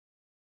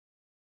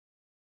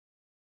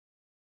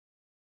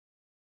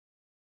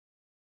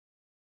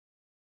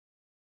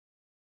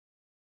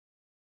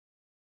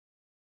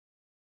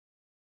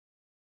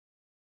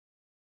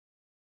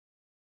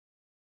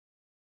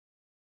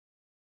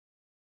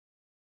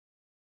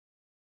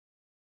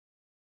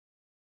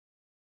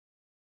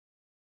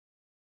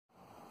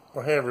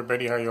Well, hey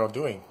everybody, how you all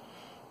doing?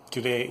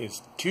 Today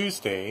is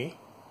Tuesday,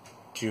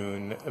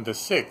 June the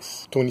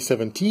 6th,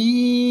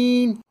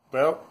 2017.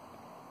 Well,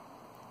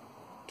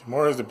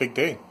 tomorrow is the big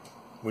day.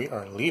 We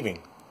are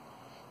leaving.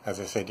 As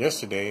I said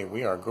yesterday,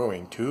 we are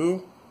going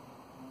to,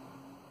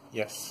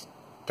 yes,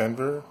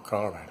 Denver,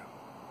 Colorado.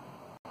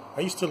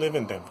 I used to live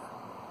in Denver.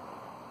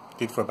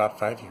 Did for about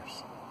 5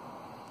 years.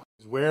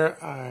 It's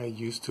where I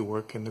used to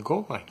work in the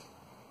gold mine,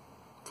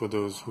 for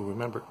those who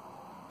remember.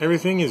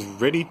 Everything is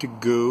ready to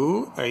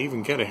go. I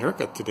even got a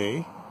haircut today.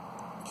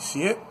 You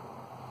see it?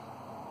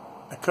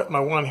 I cut my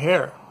one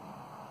hair.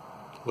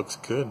 Looks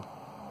good.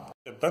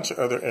 A bunch of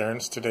other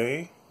errands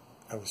today.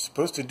 I was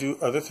supposed to do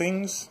other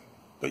things,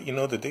 but you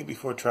know, the day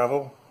before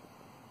travel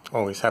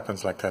always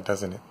happens like that,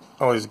 doesn't it?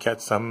 Always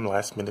get some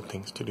last minute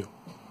things to do.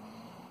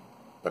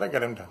 But I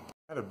got them done.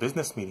 I had a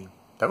business meeting.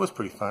 That was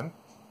pretty fun.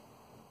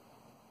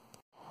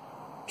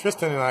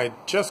 Tristan and I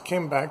just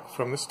came back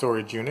from the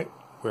storage unit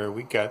where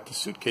we got the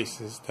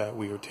suitcases that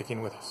we were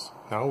taking with us.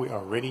 Now we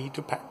are ready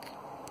to pack.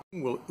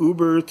 We'll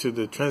Uber to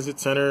the transit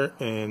center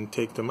and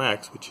take the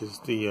MAX, which is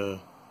the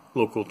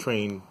local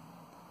train,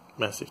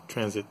 massive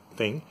transit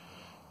thing,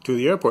 to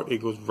the airport.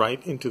 It goes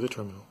right into the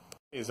terminal.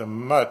 It is a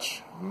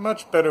much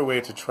better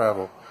way to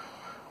travel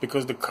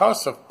because the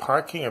cost of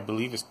parking, I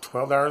believe, is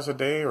 $12 a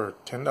day or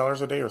 $10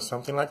 a day or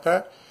something like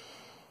that.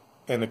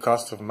 And the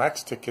cost of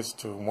MAX tickets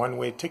to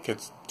one-way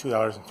tickets,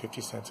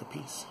 $2.50 a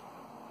piece.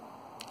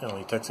 It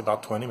only takes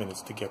about 20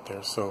 minutes to get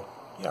there, so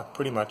yeah,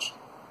 pretty much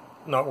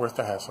not worth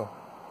the hassle.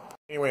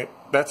 Anyway,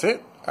 that's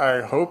it.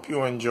 I hope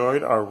you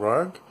enjoyed our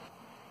rug.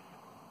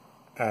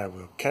 I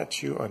will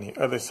catch you on the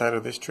other side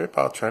of this trip.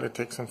 I'll try to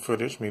take some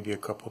footage, maybe a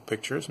couple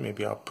pictures.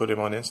 Maybe I'll put them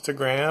on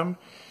Instagram,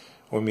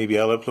 or maybe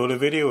I'll upload a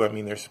video. I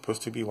mean, there's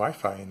supposed to be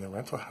Wi-Fi in the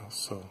rental house,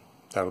 so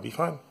that'll be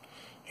fun.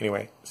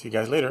 Anyway, see you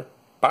guys later.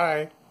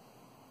 Bye.